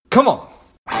Come on.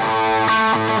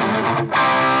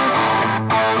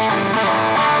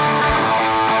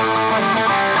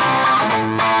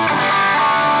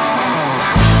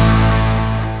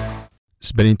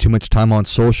 Spending too much time on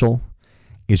social?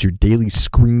 Is your daily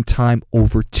screen time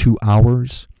over 2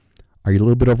 hours? Are you a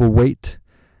little bit overweight?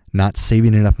 Not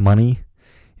saving enough money?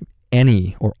 If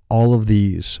any or all of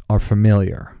these are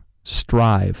familiar,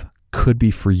 Strive could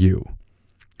be for you.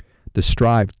 The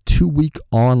Strive 2-week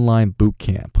online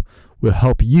bootcamp will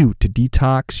help you to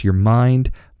detox your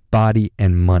mind, body,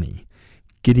 and money,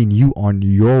 getting you on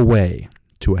your way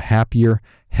to a happier,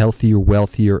 healthier,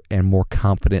 wealthier, and more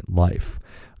confident life.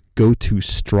 Go to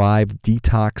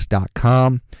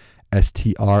strivedetox.com,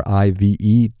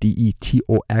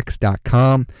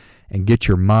 strivedetox.com, and get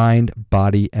your mind,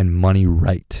 body, and money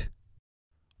right.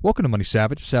 Welcome to Money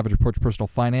Savage, Savage Approach Personal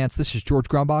Finance. This is George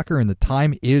Grumbacher, and the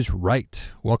time is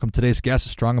right. Welcome to today's guest,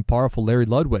 strong and powerful Larry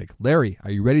Ludwig. Larry, are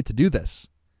you ready to do this?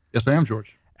 Yes, I am,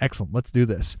 George. Excellent. Let's do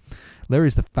this. Larry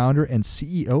is the founder and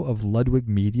CEO of Ludwig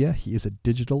Media. He is a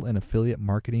digital and affiliate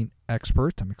marketing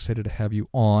expert. I'm excited to have you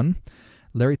on.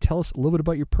 Larry, tell us a little bit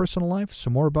about your personal life,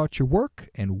 some more about your work,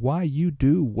 and why you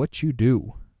do what you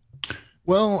do.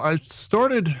 Well, I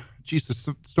started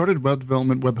web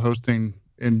development, web hosting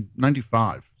in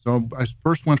 95. So I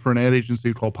first went for an ad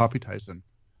agency called Poppy Tyson.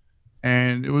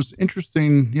 And it was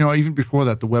interesting, even before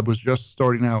that, the web was just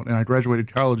starting out, and I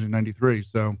graduated college in 93.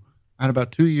 So I had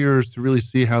about 2 years to really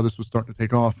see how this was starting to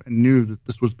take off and knew that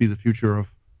this would be the future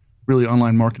of really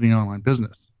online marketing, online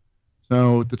business.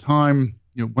 So at the time,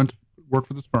 went to work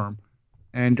for this firm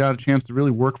and got a chance to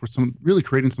really work for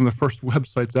creating some of the first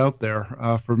websites out there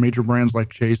for major brands like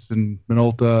Chase and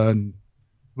Minolta and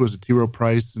T. Rowe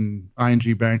Price and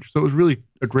ING Bank. So it was really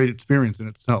a great experience in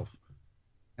itself.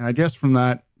 And I guess from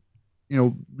that,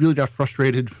 really got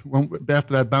frustrated.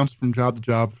 After that, bounced from job to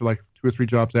job for like 2 or 3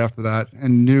 jobs after that,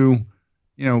 and knew,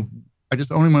 I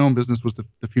just owning my own business was the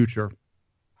future.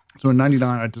 So in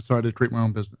 99, I decided to create my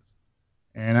own business.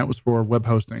 And that was for web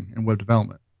hosting and web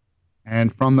development.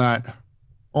 And from that,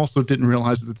 also didn't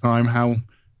realize at the time how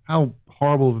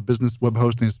horrible of a business web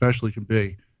hosting especially can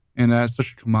be. And that's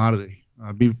such a commodity.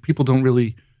 People don't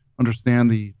really understand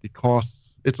the costs.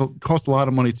 It cost a lot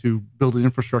of money to build an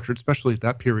infrastructure, especially at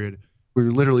that period where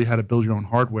you literally had to build your own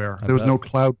hardware. There was no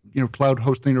cloud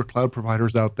hosting or cloud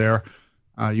providers out there.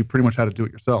 You pretty much had to do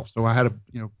it yourself. So I had to,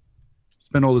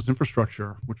 spend all this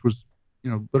infrastructure, which was,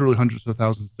 literally hundreds of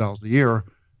thousands of dollars a year,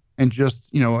 and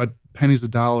just,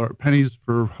 pennies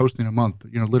for hosting a month.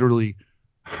 Literally,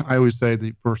 I always say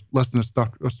for less than a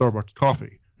Starbucks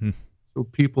coffee. So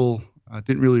people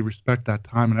didn't really respect that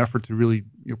time and effort to really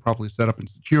properly set up and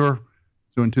secure.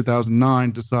 So in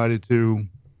 2009, decided to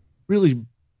really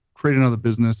create another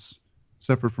business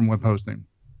separate from web hosting,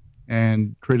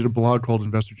 and created a blog called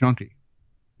Investor Junkie,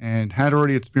 and had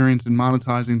already experience in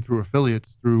monetizing through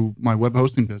affiliates through my web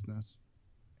hosting business,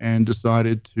 and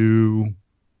decided to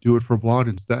do it for a blog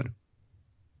instead.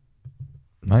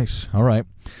 Nice. All right.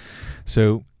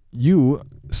 So you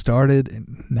started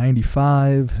in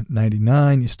 95,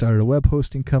 99. You started a web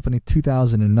hosting company.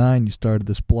 2009, you started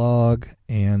this blog.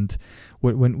 And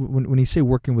when you say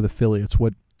working with affiliates,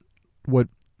 what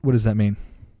does that mean?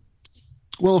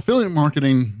 Well, affiliate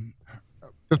marketing,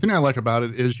 the thing I like about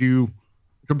it is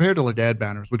compared to like ad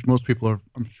banners, which most people are,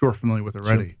 I'm sure, familiar with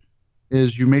already, sure,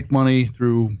 is you make money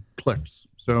through clicks.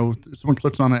 So if someone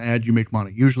clicks on an ad, you make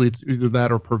money. Usually it's either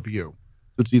that or per view.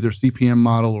 So it's either CPM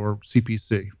model or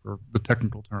CPC for the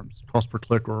technical terms, cost per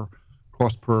click or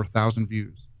cost per 1,000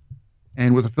 views.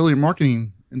 And with affiliate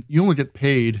marketing, you only get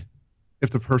paid if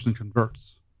the person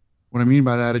converts. What I mean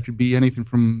by that, it could be anything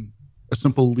from a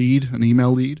simple lead, an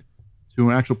email lead, to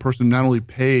an actual person who not only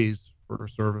pays for a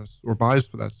service or buys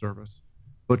for that service,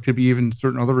 but could be even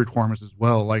certain other requirements as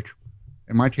well. Like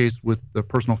in my case with the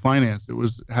personal finance,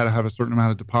 had to have a certain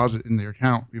amount of deposit in their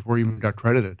account before you even got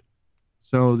credited.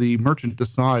 So the merchant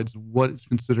decides what is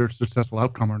considered a successful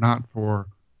outcome or not for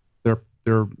their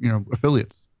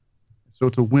affiliates. So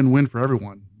it's a win-win for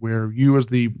everyone, where you as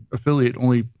the affiliate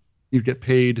you get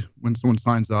paid when someone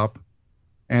signs up,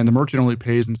 and the merchant only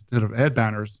pays instead of ad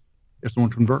banners if someone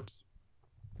converts.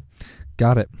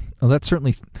 Got it. Well, that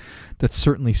certainly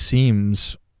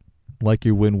seems like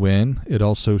your win-win. It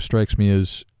also strikes me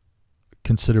as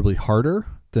considerably harder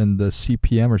than the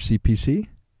CPM or CPC.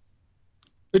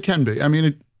 It can be.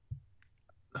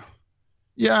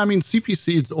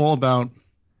 CPC, it's all about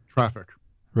traffic.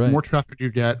 Right. The more traffic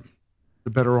you get,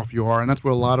 the better off you are. And that's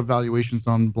what a lot of valuations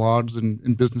on blogs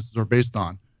and businesses are based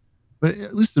on. But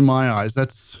at least in my eyes,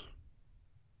 that's,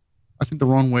 I think, the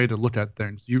wrong way to look at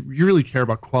things. You really care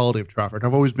about quality of traffic.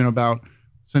 I've always been about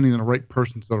sending the right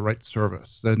person to the right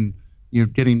service and,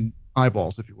 getting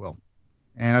eyeballs, if you will.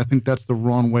 And I think that's the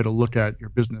wrong way to look at your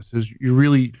business. Is you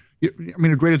really,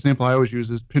 a great example I always use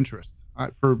is Pinterest.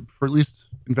 For at least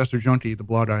Investor Junkie, the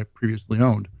blog I previously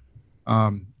owned,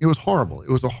 it was horrible. It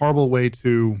was a horrible way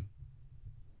to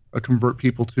convert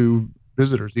people to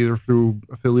visitors, either through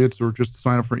affiliates or just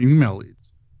sign up for email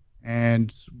leads.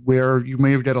 And where you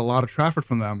may have get a lot of traffic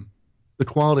from them, the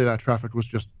quality of that traffic was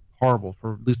just horrible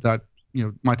for at least that,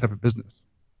 my type of business.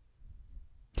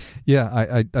 Yeah,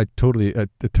 I totally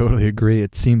agree.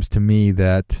 It seems to me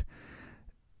that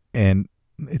a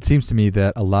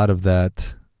lot of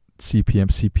that CPM,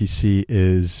 CPC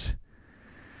is,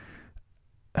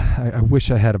 I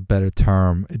wish I had a better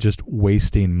term, just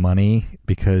wasting money,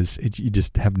 because you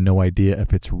just have no idea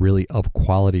if it's really of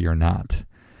quality or not.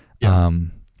 Yeah.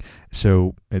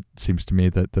 So it seems to me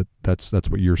that's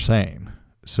what you're saying.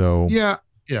 So yeah.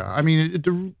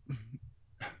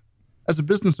 As a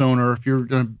business owner, if you're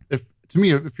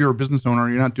a business owner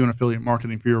and you're not doing affiliate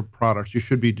marketing for your products, you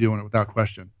should be doing it without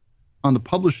question. On the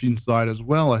publishing side as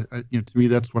well, to me,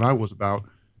 that's what I was about.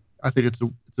 I think it's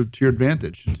to your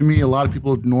advantage. To me, a lot of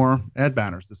people ignore ad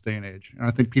banners this day and age, and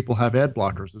I think people have ad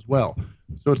blockers as well.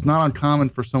 So it's not uncommon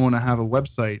for someone to have a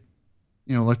website,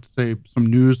 let's say some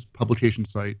news publication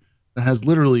site that has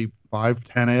literally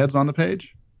 5-10 ads on the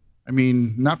page.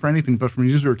 Not for anything, but from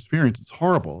user experience, it's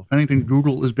horrible. If anything,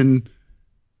 Google has been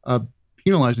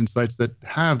penalizing sites that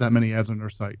have that many ads on their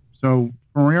site. So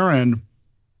from your end,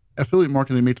 affiliate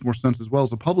marketing makes more sense as well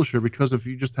as a publisher, because if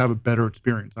you just have a better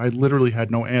experience. I literally had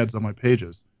no ads on my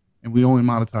pages, and we only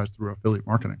monetized through affiliate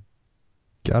marketing.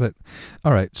 Got it.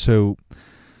 All right. So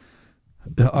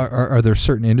are there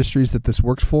certain industries that this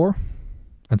works for,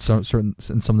 and some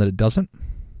that it doesn't?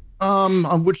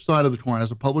 On which side of the coin,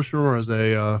 as a publisher or as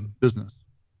a business?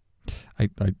 I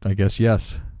guess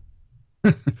yes.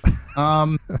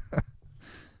 I've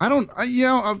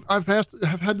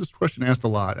had this question asked a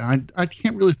lot, and I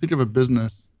can't really think of a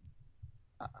business.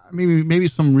 Maybe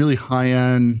some really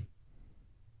high-end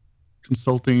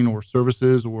consulting or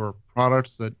services or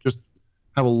products that just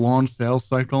have a long sales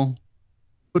cycle.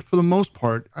 But for the most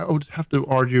part, I would have to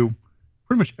argue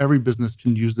pretty much every business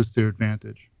can use this to their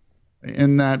advantage.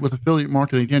 In that with affiliate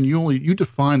marketing, again, you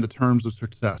define the terms of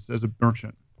success as a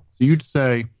merchant. So you'd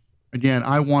say, again,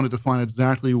 I want to define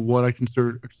exactly what I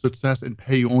consider success and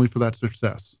pay you only for that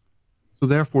success. So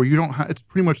therefore, you don't it's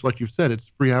pretty much like you said, it's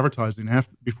free advertising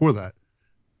before that.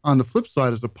 On the flip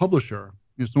side, as a publisher,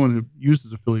 someone who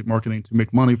uses affiliate marketing to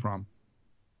make money from,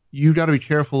 you got to be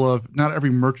careful of, not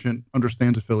every merchant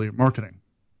understands affiliate marketing,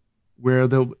 where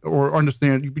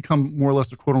you become more or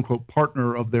less a quote unquote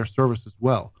partner of their service as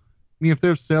well. If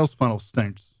their sales funnel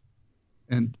stinks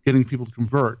and getting people to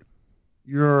convert,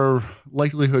 your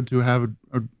likelihood to have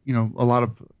a lot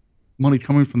of money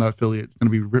coming from that affiliate is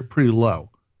going to be pretty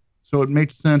low. So it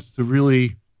makes sense to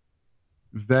really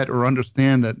vet or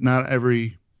understand that not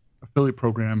every affiliate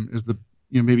program is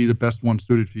maybe the best one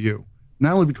suited for you.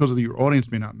 Not only because of your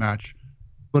audience may not match,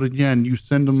 but again, you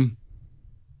send them,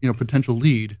 potential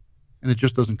lead, and it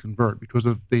just doesn't convert because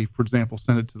if they, for example,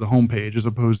 send it to the homepage as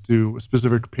opposed to a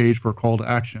specific page for a call to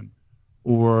action,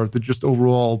 or the just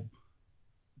overall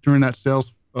during that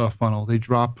sales funnel, they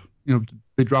drop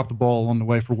the ball along the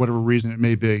way for whatever reason it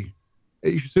may be.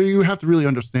 So you have to really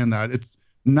understand that it's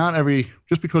not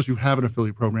just because you have an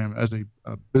affiliate program as a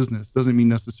business doesn't mean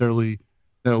necessarily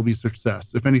that will be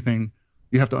success. If anything,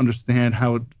 you have to understand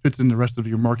how it fits in the rest of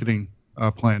your marketing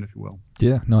plan, if you will.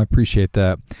 Yeah, no, I appreciate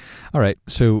that. All right,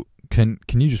 so can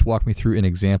you just walk me through an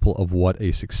example of what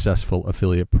a successful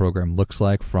affiliate program looks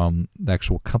like from the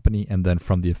actual company and then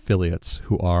from the affiliates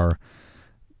who are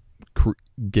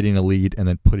getting a lead and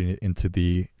then putting it into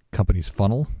the company's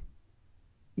funnel?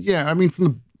 Yeah,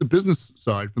 from the business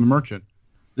side, from the merchant,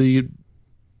 they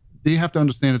have to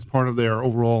understand it's part of their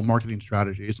overall marketing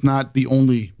strategy. It's not the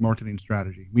only marketing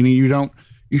strategy. Meaning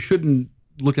you shouldn't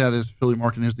look at it as affiliate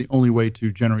marketing as the only way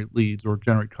to generate leads or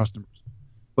generate customers.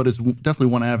 But it's definitely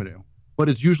one avenue. But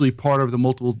it's usually part of the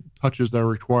multiple touches that are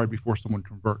required before someone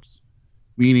converts.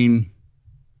 Meaning,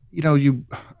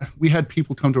 we had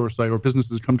people come to our site, or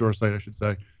businesses come to our site, I should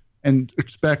say, and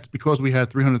expect, because we had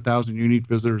 300,000 unique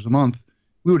visitors a month,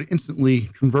 we would instantly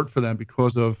convert for them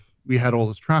because we had all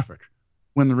this traffic.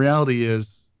 When the reality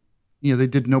is, they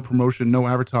did no promotion, no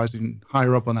advertising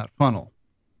higher up on that funnel.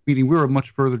 Meaning we were much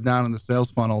further down in the sales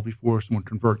funnel before someone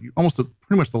convert.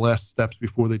 Pretty much the last steps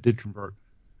before they did convert.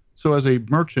 So as a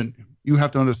merchant, you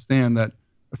have to understand that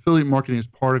affiliate marketing is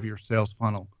part of your sales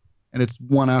funnel, and it's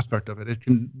one aspect of it. It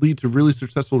can lead to really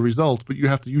successful results, but you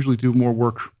have to usually do more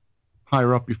work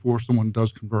higher up before someone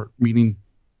does convert, meaning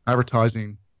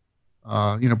advertising,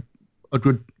 a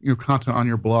good content on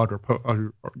your blog or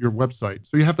your website.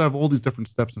 So you have to have all these different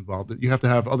steps involved. You have to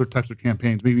have other types of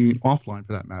campaigns, maybe even offline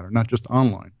for that matter, not just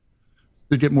online,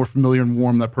 to get more familiar and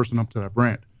warm that person up to that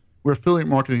brand. Where affiliate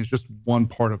marketing is just one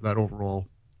part of that overall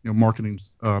marketing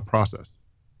process.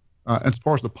 As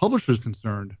far as the publisher is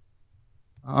concerned,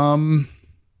 I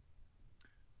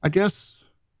guess,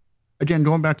 again,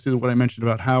 going back to what I mentioned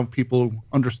about how people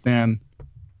understand,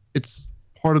 it's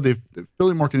part of the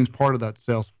affiliate marketing is part of that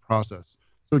sales process.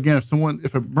 So again,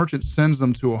 if a merchant sends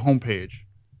them to a homepage,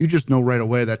 you just know right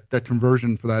away that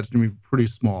conversion for that is going to be pretty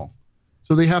small.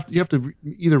 So you have to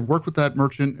either work with that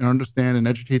merchant and understand and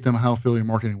educate them how affiliate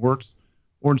marketing works,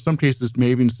 or in some cases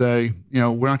maybe say, we're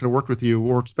not going to work with you,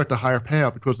 or expect a higher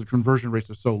payout because the conversion rates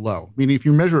are so low. Meaning, if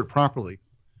you measure it properly,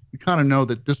 you kind of know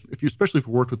that especially if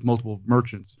you work with multiple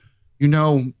merchants,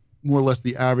 more or less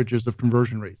the averages of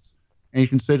conversion rates. And you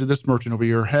can say to this merchant over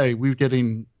here, hey, we're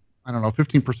getting,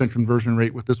 15% conversion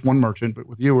rate with this one merchant, but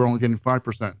with you, we're only getting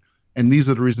 5%. And these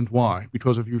are the reasons why.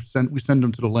 Because if we send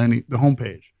them to the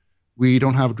homepage, we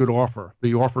don't have a good offer.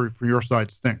 The offer for your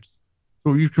side stinks.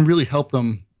 So you can really help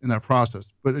them in that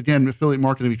process. But again, affiliate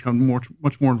marketing becomes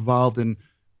much more involved in,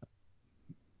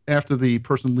 after the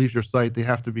person leaves your site, they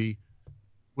have to be,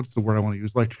 what's the word I want to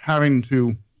use? Like having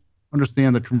to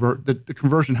understand that the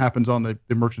conversion happens on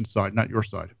the merchant side, not your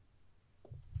side.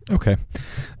 Okay.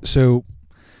 So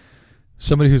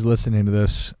somebody who's listening to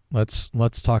this,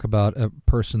 let's talk about a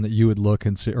person that you would look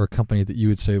and say, or a company that you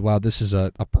would say, wow, this is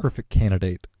a perfect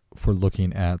candidate for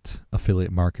looking at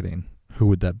affiliate marketing. Who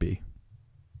would that be?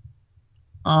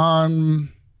 If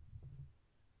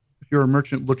you're a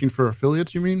merchant looking for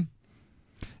affiliates, you mean?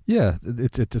 Yeah,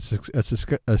 it's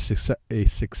a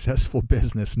successful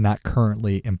business not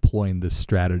currently employing this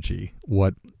strategy.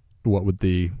 What would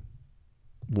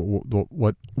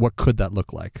what could that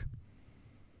look like?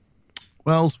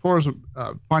 Well, as far as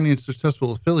finding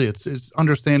successful affiliates, it's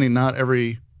understanding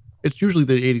it's usually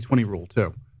the 80-20 rule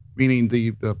too, meaning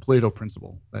the Pareto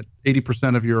principle that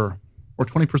 80% of your or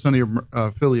 20% of your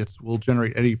affiliates will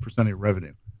generate 80% of your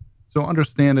revenue. So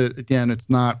understand it, again, it's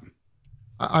not,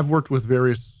 I've worked with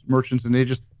various merchants and they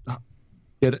just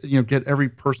get every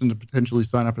person to potentially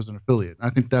sign up as an affiliate. I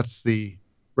think that's the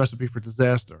recipe for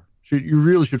disaster. You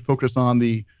really should focus on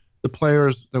the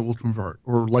players that will convert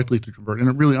or likely to convert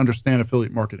and really understand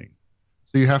affiliate marketing.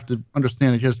 So you have to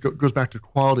understand it goes back to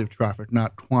quality of traffic,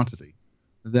 not quantity.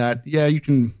 That,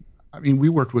 we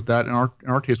worked with that in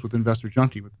our case with Investor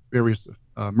Junkie, with various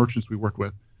merchants we work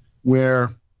with,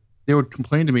 where they would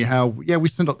complain to me how, we get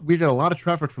a lot of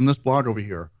traffic from this blog over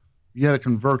here, yet it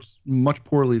converts much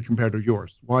poorly compared to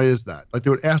yours. Why is that? Like,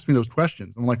 they would ask me those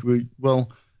questions. I'm like,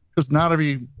 because not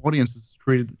every audience is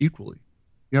created equally.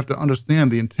 You have to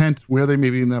understand the intent, where they may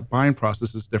be in that buying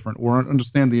process is different, or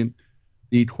understand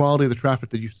the quality of the traffic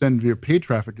that you send via paid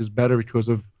traffic is better because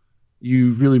of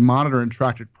you really monitor and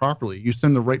track it properly. You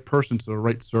send the right person to the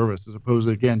right service as opposed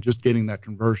to, again, just getting that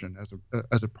conversion as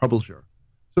a publisher.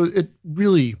 So it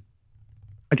really,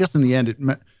 I guess in the end,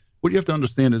 what you have to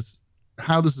understand is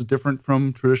how this is different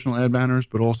from traditional ad banners,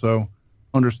 but also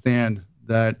understand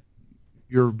that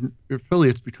your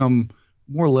affiliates become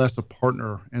more or less a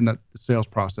partner in the sales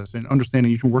process, and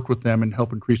understanding you can work with them and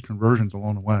help increase conversions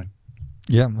along the way.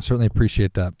 Yeah, I certainly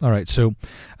appreciate that. All right, so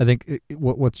I think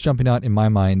what's jumping out in my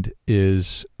mind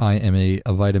is I am a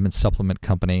vitamin supplement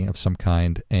company of some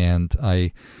kind, and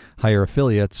I hire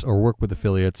affiliates or work with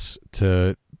affiliates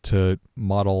to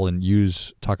model and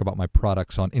talk about my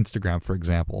products on Instagram, for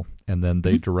example, and then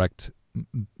they direct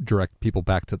people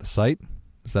back to the site.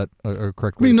 Is that a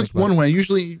correct way? That's one way.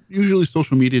 Usually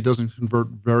social media doesn't convert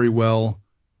very well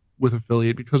with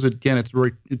affiliate because, again, it's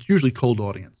usually cold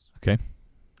audience. Okay.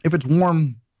 If it's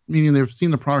warm, meaning they've seen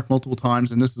the product multiple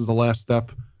times and this is the last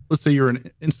step, let's say you're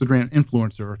an Instagram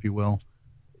influencer, if you will,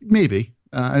 maybe.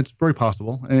 It's very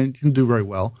possible, and it can do very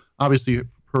well. Obviously,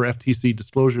 per FTC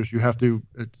disclosures, you have to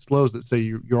disclose that, say,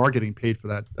 you are getting paid for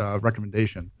that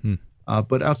recommendation.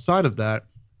 But outside of that,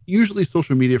 usually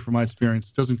social media, from my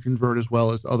experience, doesn't convert as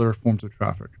well as other forms of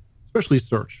traffic, especially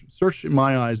search. Search, in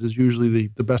my eyes, is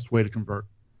usually the best way to convert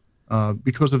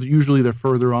because of usually they're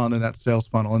further on in that sales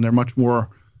funnel, and they're much more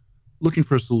looking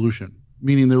for a solution,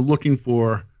 meaning they're looking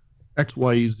for X,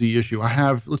 Y, Z issue.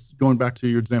 Going back to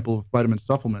your example of vitamin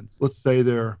supplements, let's say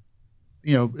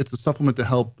it's a supplement to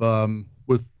help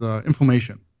with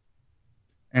inflammation.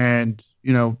 And,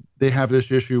 they have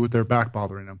this issue with their back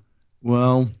bothering them.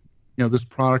 Well, this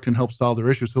product can help solve their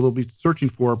issue. So they'll be searching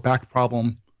for back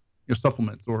problem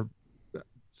supplements or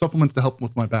supplements to help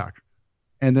with my back.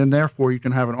 And then therefore you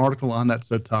can have an article on that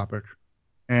said topic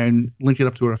and link it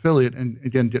up to an affiliate and,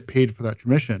 again, get paid for that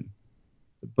commission.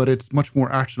 but it's much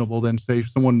more actionable than, say,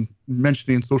 someone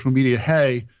mentioning in social media,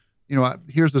 hey,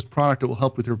 here's this product that will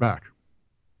help with your back.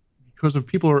 Because if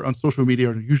people are on social media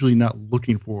are usually not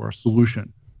looking for a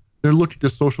solution. They're looking to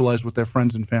socialize with their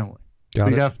friends and family. So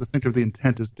you have to think of the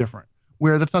intent as different.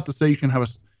 Where that's not to say you can have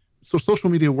so social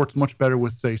media works much better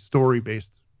with, say,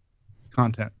 story-based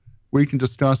content, where you can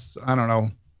discuss,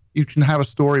 you can have a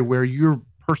story where you're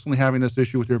personally having this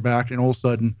issue with your back, and all of a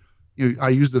sudden, I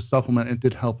use this supplement and it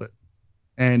did help it.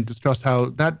 And discuss how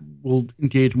that will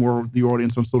engage more of the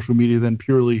audience on social media than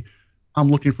purely, I'm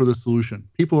looking for the solution.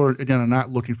 People are not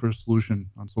looking for a solution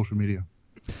on social media.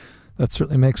 That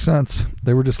certainly makes sense.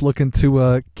 They were just looking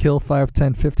to kill 5,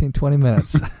 10, 15, 20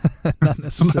 minutes. Not necessarily.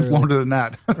 Sometimes longer than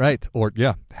that. Right. Or,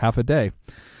 half a day.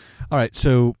 All right.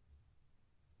 So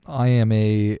I am,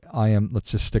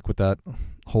 let's just stick with that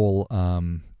whole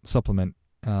supplement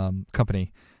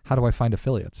company. How do I find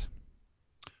affiliates?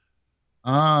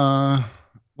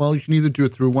 Well, you can either do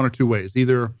it through one or two ways.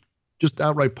 Either just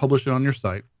outright publish it on your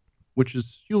site, which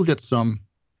is, you'll get some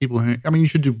people. You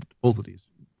should do both of these.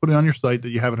 Put it on your site that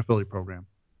you have an affiliate program.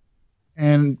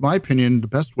 And in my opinion, the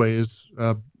best way is,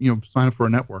 sign up for a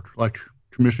network like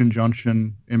Commission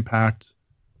Junction, Impact,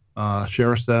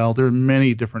 ShareASale. There are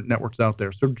many different networks out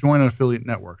there. So join an affiliate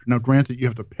network. Now, granted, you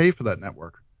have to pay for that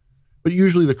network, but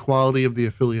usually the quality of the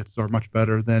affiliates are much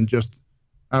better than just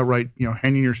outright,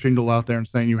 hanging your shingle out there and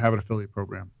saying you have an affiliate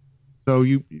program. So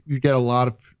you get a lot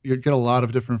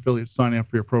of different affiliates signing up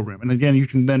for your program. And again, you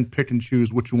can then pick and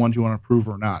choose which ones you want to approve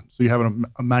or not. So you have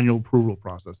a manual approval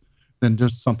process than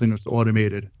just something that's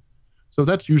automated. So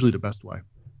that's usually the best way.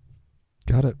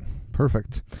 Got it.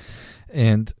 Perfect.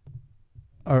 And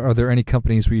are there any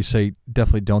companies where you say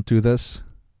definitely don't do this?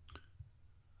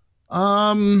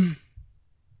 If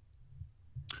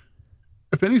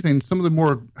anything, some of the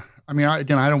more, I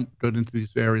don't go into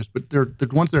these areas, but they're the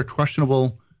ones that are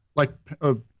questionable, like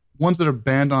ones that are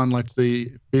banned on, let's say,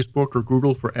 Facebook or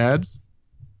Google for ads.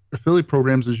 Affiliate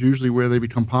programs is usually where they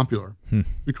become popular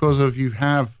because of you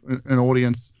have an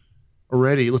audience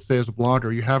already. Let's say as a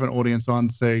blogger, you have an audience on,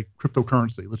 say,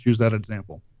 cryptocurrency. Let's use that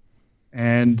example.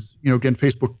 And, again,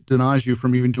 Facebook denies you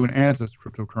from even doing ads as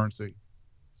cryptocurrency.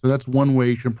 So that's one way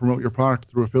you can promote your product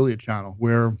through affiliate channel,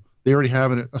 where they already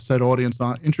have a set audience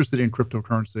interested in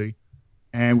cryptocurrency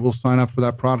and will sign up for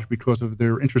that product because of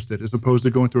they're interested, as opposed to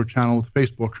going through a channel with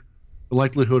Facebook. The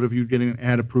likelihood of you getting an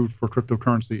ad approved for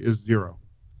cryptocurrency is zero.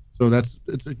 So it's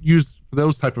used for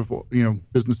those type of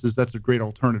businesses. That's a great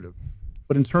alternative.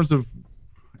 But in terms of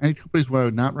any companies where I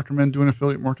would not recommend doing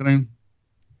affiliate marketing,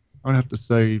 I would have to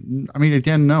say,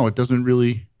 again, no, it doesn't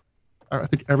really. I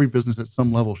think every business at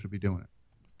some level should be doing it.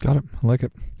 Got it. I like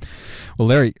it. Well,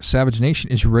 Larry, Savage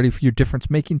Nation is ready for your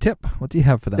difference-making tip. What do you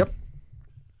have for them? Yep.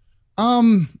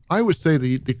 I would say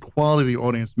the quality of the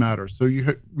audience matters. So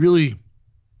you really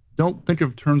don't think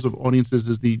of terms of audiences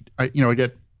as I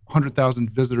get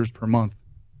 100,000 visitors per month.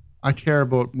 I care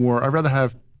about more. I'd rather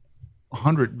have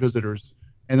 100 visitors,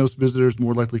 and those visitors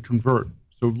more likely convert.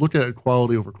 So look at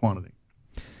quality over quantity.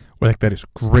 Well, I think that is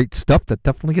great stuff. That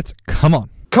definitely gets it. Come on.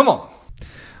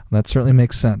 That certainly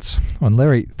makes sense. And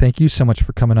Larry, thank you so much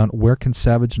for coming on. Where can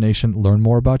Savage Nation learn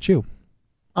more about you?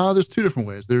 There's two different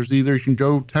ways. There's either you can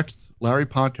go text Larry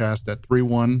Podcast at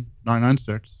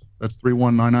 31996. That's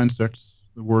 31996.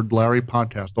 The word Larry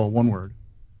Podcast, all one word.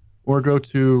 Or go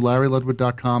to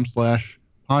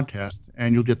larryledwood.com/podcast,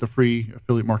 and you'll get the free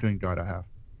affiliate marketing guide I have.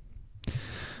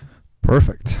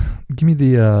 Perfect. Give me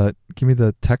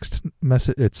the text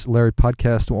message. It's Larry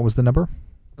Podcast. What was the number?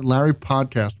 Larry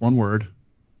Podcast, one word,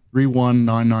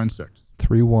 31996.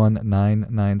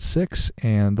 31996.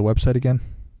 And the website again?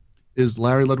 Is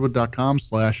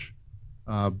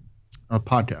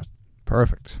larryledwood.com/podcast.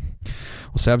 Perfect.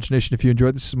 Well, Savage Nation, if you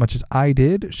enjoyed this as much as I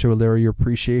did, show Larry your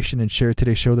appreciation and share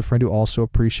today's show with a friend who also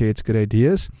appreciates good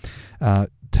ideas.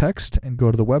 Text and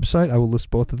go to the website. I will list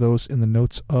both of those in the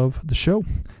notes of the show.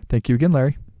 Thank you again,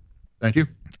 Larry. Thank you.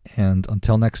 And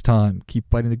until next time, keep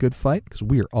fighting the good fight because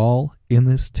we are all in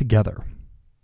this together.